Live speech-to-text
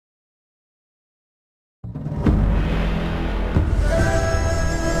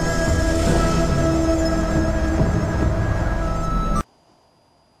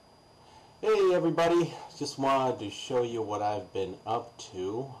everybody, just wanted to show you what I've been up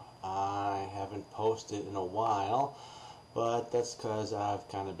to. I haven't posted in a while, but that's because I've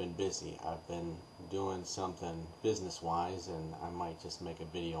kind of been busy. I've been doing something business-wise, and I might just make a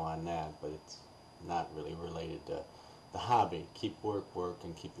video on that, but it's not really related to the hobby. Keep work,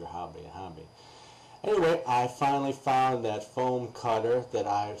 and keep your hobby a hobby. Anyway, I finally found that foam cutter that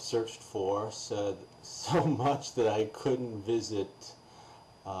I've searched for so much that I couldn't visit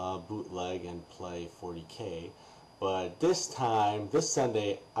Bootleg and play 40K, but this time, this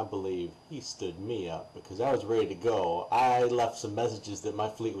Sunday, I believe he stood me up because I was ready to go. I left some messages that my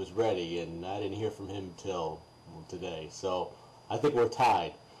fleet was ready, and I didn't hear from him till today, so I think we're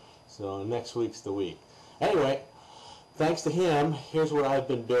tied. So next week's the week. Anyway, thanks to him, here's what I've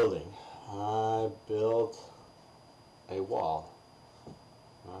been building. I built a wall.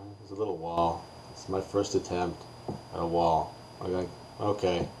 It's a little wall. It's my first attempt at a wall.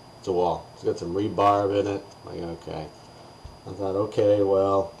 Okay, it's a wall. It's got some rebarb in it. Okay. I thought, okay,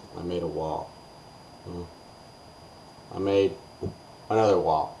 well, I made a wall. I made another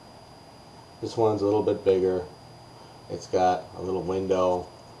wall. This one's a little bit bigger. It's got a little window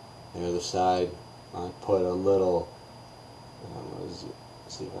on the other side. I put a little, let's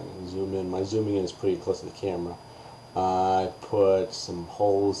see if I can zoom in. My zooming in is pretty close to the camera. I put some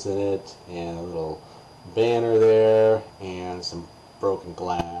holes in it and a little banner there and some broken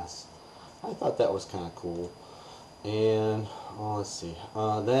glass. I thought that was kind of cool. And let's see.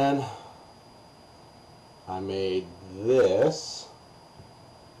 Then I made this.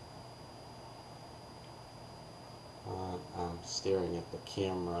 I'm staring at the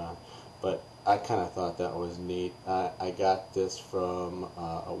camera, but I kind of thought that was neat. I got this from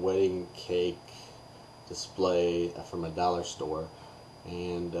a wedding cake display from a dollar store,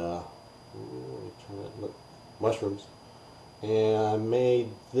 and let me turn it. Look, mushrooms. And I made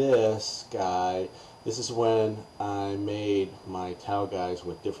this guy. This is when I made my Tau guys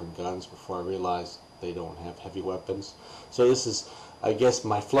with different guns before I realized they don't have heavy weapons. So this is, I guess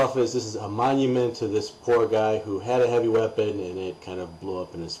my fluff is, this is a monument to this poor guy who had a heavy weapon and it kind of blew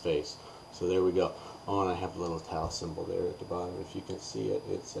up in his face. So there we go. Oh, and I have a little Tau symbol there at the bottom. If you can see it,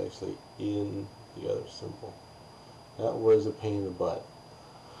 it's actually in the other symbol. That was a pain in the butt.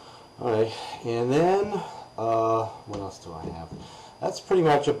 Alright, and then what else do I have? That's pretty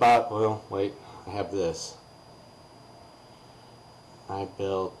much about, well, wait, I have this. I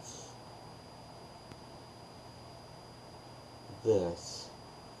built this.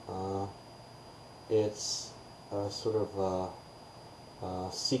 It's a sort of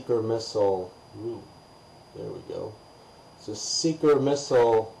a Seeker missile. Ooh, there we go. It's a Seeker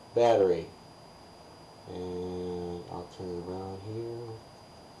missile battery. And I'll turn it around here.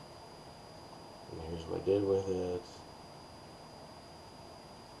 And here's what I did with it.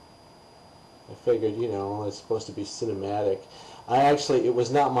 I figured, you know, it's supposed to be cinematic. It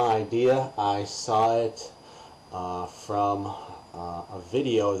was not my idea. I saw it from a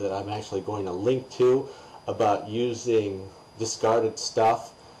video that I'm actually going to link to about using discarded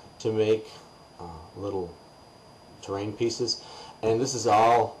stuff to make little terrain pieces. And this is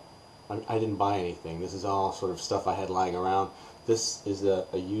all, I didn't buy anything. This is all sort of stuff I had lying around. This is a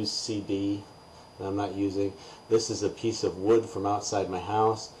used CD that I'm not using. This is a piece of wood from outside my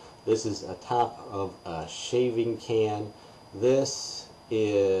house. This is a top of a shaving can. This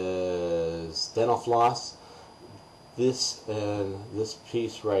is dental floss. This and this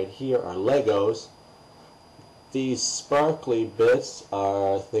piece right here are Legos. These sparkly bits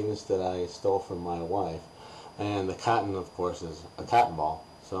are things that I stole from my wife. And the cotton, of course, is a cotton ball.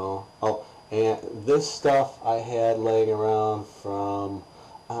 So, oh, and this stuff I had laying around from,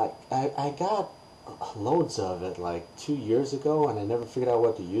 I got loads of it like 2 years ago, and I never figured out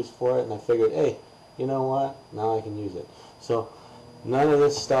what to use for it, and I figured, hey, you know what, now I can use it. So none of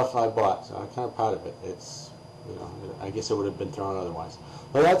this stuff I bought, so I'm kind of proud of it. It's, you know, I guess it would have been thrown otherwise.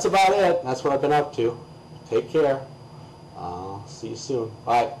 But that's about it. That's what I've been up to. Take care. I'll see you soon.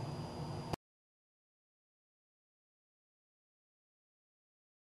 Bye.